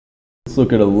Let's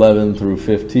look at 11 through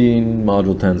 15,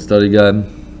 Module 10 Study Guide.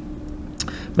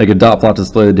 Make a dot plot to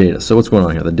display the data. So what's going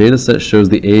on here? The data set shows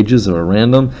the ages of a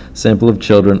random sample of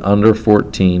children under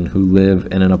 14 who live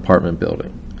in an apartment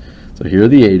building. So here are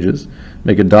the ages.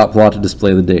 Make a dot plot to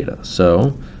display the data.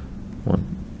 So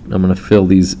I'm going to fill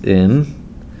these in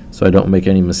so I don't make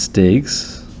any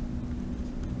mistakes.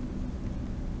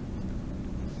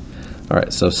 All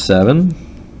right, so 7,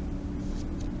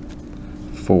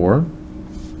 4,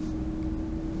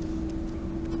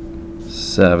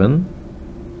 7,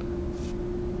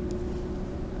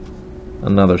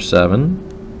 another 7,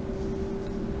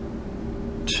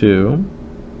 2,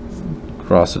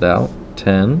 cross it out,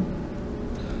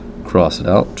 10, cross it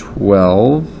out,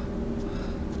 12,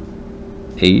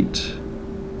 8,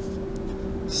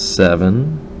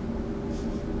 7,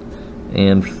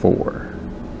 and 4.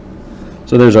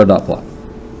 So there's our dot plot.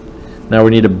 Now we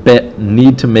need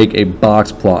to make a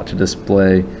box plot to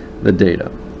display the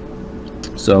data.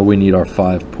 So we need our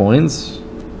 5 points,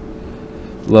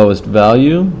 lowest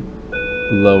value,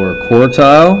 lower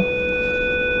quartile,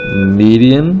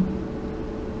 median,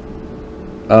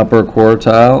 upper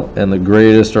quartile, and the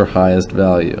greatest or highest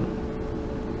value.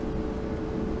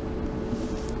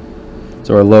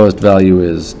 So our lowest value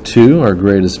is 2, our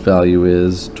greatest value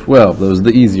is 12. Those are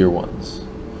the easier ones.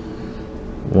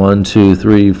 1, 2,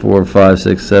 3, 4, 5,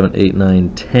 6, 7, 8,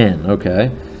 9, 10. Okay,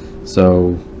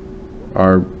 so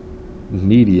our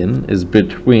median is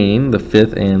between the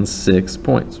 5th and 6th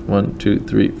points. 1, 2,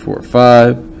 3, 4,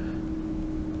 5.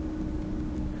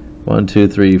 1, 2,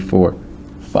 3, 4,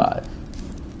 5.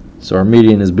 So our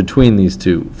median is between these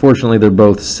two. Fortunately, they're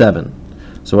both 7.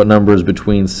 So what number is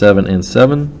between 7 and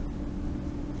 7?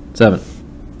 7.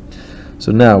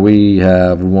 So now we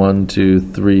have 1, 2,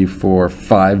 3, 4,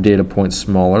 5 data points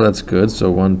smaller. That's good. So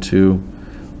 1, 2,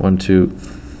 1, 2,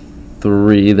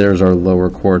 3. There's our lower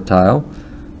quartile,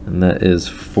 and that is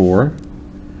 4.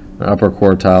 Our upper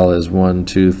quartile is 1,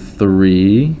 2,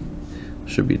 3.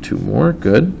 Should be 2 more.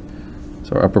 Good.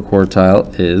 So our upper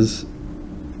quartile is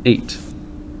 8.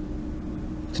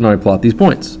 So now we plot these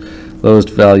points. Lowest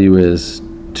value is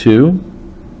 2.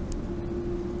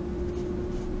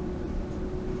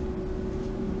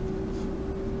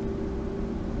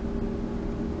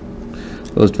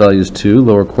 Lowest value is 2.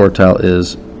 Lower quartile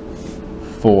is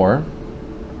 4.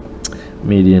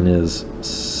 Median is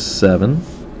 7.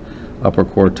 Upper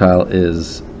quartile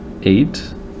is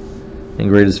 8. And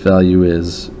greatest value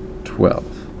is 12.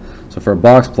 So for a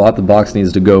box plot, the box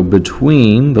needs to go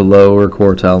between the lower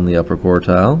quartile and the upper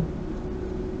quartile.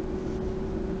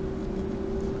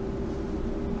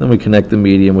 Then we connect the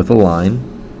median with a line.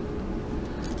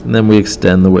 And then we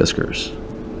extend the whiskers.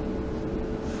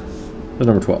 So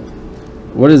number 12.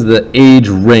 What is the age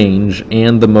range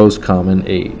and the most common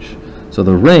age? So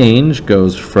the range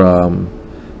goes from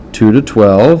 2 to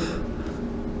 12.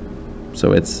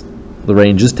 So the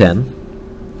range is 10.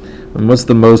 And what's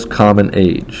the most common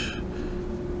age?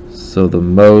 So the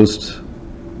most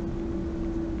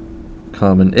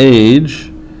common age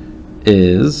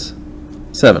is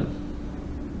 7.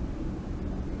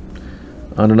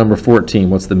 On to number 14,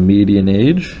 what's the median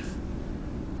age?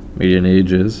 Median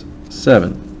age is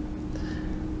 7.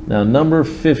 Now number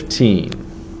 15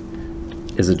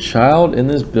 is a child in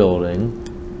this building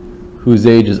whose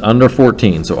age is under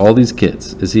 14. So all these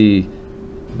kids, is he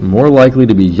more likely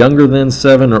to be younger than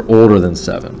 7 or older than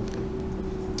 7?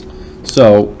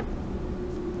 So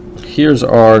here's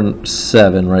our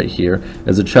 7 right here.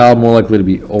 Is a child more likely to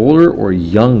be older or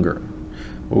younger?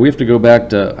 Well, we have to go back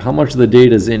to how much of the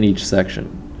data is in each section.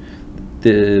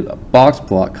 The box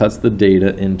plot cuts the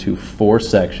data into 4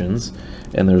 sections,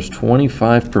 and there's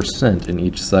 25% in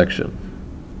each section.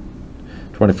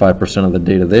 25% of the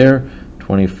data there,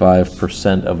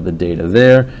 25% of the data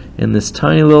there. In this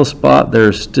tiny little spot,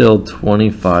 there's still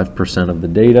 25% of the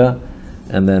data,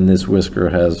 and then this whisker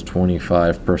has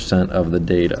 25% of the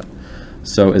data.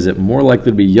 So is it more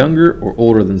likely to be younger or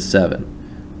older than 7?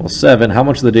 Well, 7, how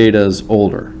much of the data is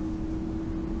older?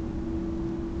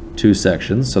 2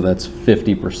 sections, so that's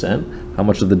 50%. How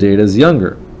much of the data is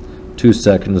younger? 2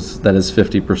 sections, that is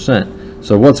 50%.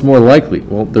 So what's more likely?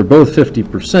 Well, they're both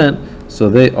 50%, so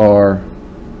they are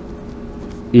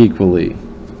equally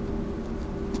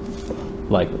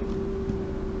likely.